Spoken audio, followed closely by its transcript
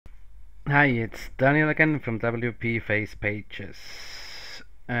Hi, it's Daniel again from WPFacePages.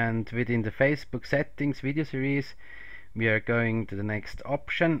 And within the Facebook settings video series, we are going to the next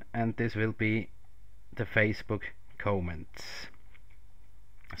option, and this will be the Facebook comments.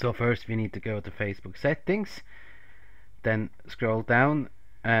 So first we need to go to Facebook settings, then scroll down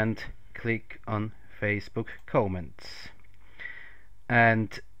and click on Facebook comments.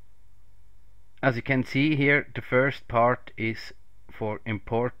 And as you can see here, the first part is for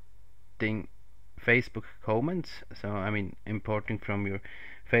importing Facebook comments. So I mean importing from your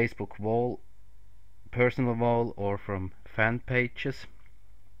Facebook wall, personal wall, or from fan pages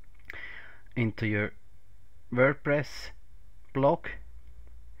into your WordPress blog.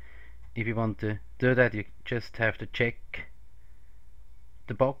 If you want to do that, you just have to check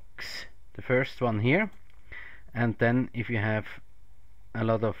the box, the first one here, and then if you have a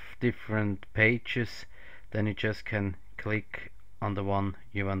lot of different pages, then you just can click on the one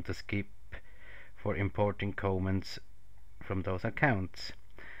you want to skip for importing comments from those accounts.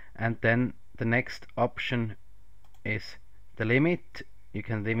 And then the next option is the limit. You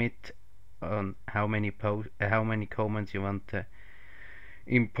can limit on how many comments you want to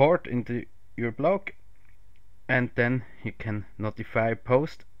import into your blog, and then you can notify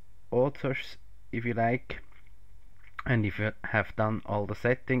post authors if you like. And if you have done all the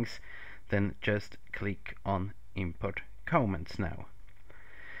settings, then just click on import comments now.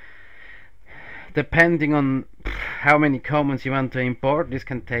 Depending on how many comments you want to import, this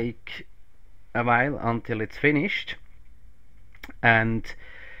can take a while until it's finished. And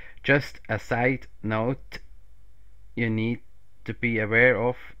just a side note, you need to be aware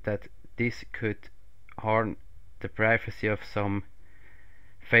of that this could harm the privacy of some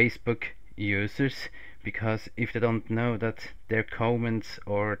Facebook users, because if they don't know that their comments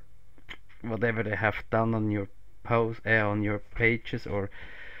or whatever they have done on your post, on your pages or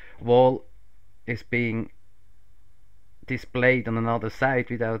wall, is being displayed on another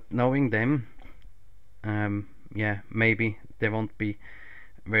site without knowing them, yeah, maybe they won't be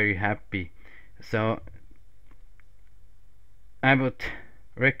very happy. So I would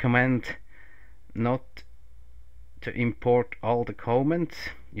recommend not to import all the comments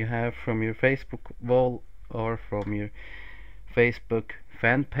you have from your Facebook wall or from your Facebook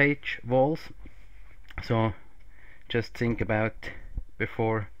fan page walls. So just think about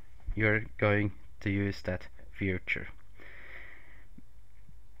before you're going to use that feature.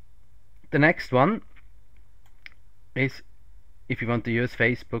 The next one is if you want to use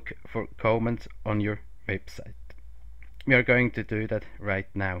Facebook for comments on your website. We are going to do that right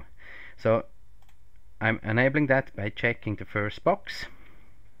now. So I'm enabling that by checking the first box.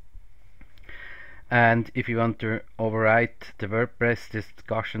 And if you want to override the WordPress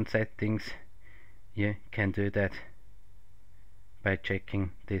discussion settings, you can do that by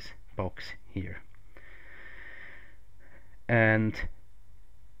checking this box here. And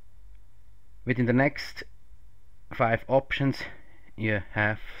within the next 5 options, you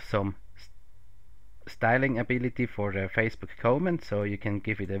have some styling ability for the Facebook comment. So you can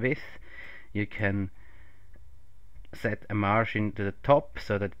give it a width, you can set a margin to the top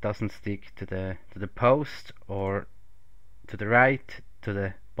so that it doesn't stick to the post, or to the right, to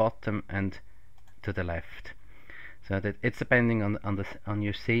the bottom, and to the left. So that it's depending on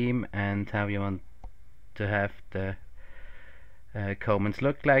your theme and how you want to have the comments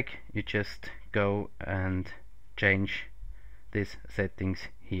look like. You just go and change these settings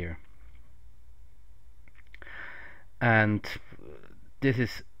here. And this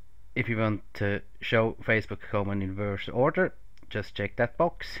is if you want to show Facebook comment in reverse order, just check that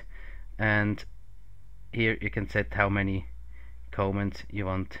box, and here you can set how many comments you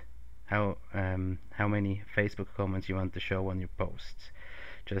want, how many Facebook comments you want to show on your posts.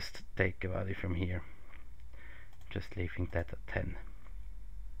 Just take a value from here, just leaving that at 10.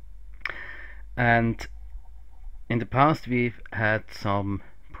 And in the past we've had some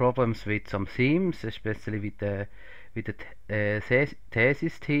problems with some themes, especially with the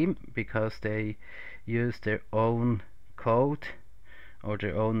thesis theme, because they use their own code or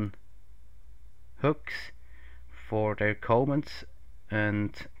their own hooks for their comments.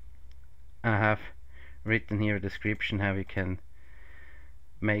 And I have written here a description how we can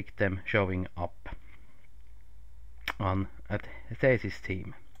make them showing up on a thesis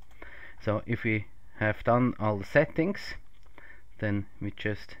theme. So if we have done all the settings, then we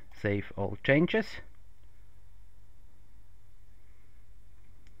just save all changes,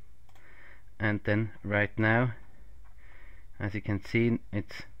 and then right now, as you can see,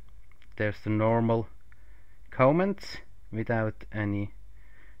 there's the normal comments without any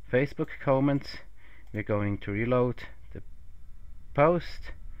Facebook comments. We're going to reload the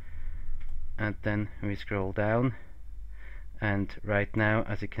post, and then we scroll down, and right now,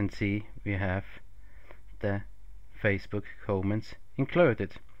 as you can see, we have the Facebook comments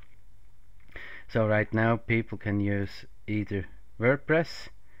included. So right now people can use either WordPress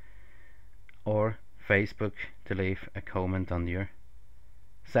or Facebook to leave a comment on your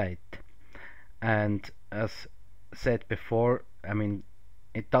site. And as said before, I mean,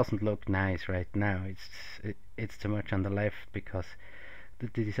 it doesn't look nice right now. It's too much on the left, because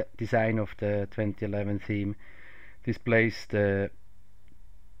the design of the 2011 theme displays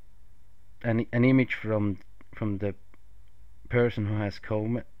an image from the person who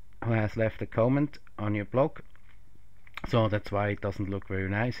has left a comment on your blog. So that's why it doesn't look very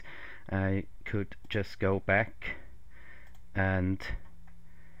nice. I could just go back and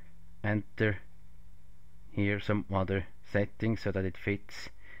enter here some other settings so that it fits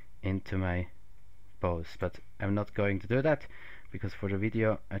into my post, but I'm not going to do that, because for the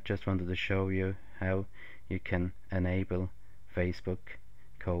video I just wanted to show you how you can enable Facebook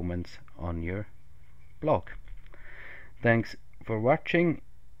comments on your blog. Thanks for watching,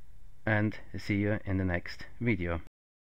 and see you in the next video.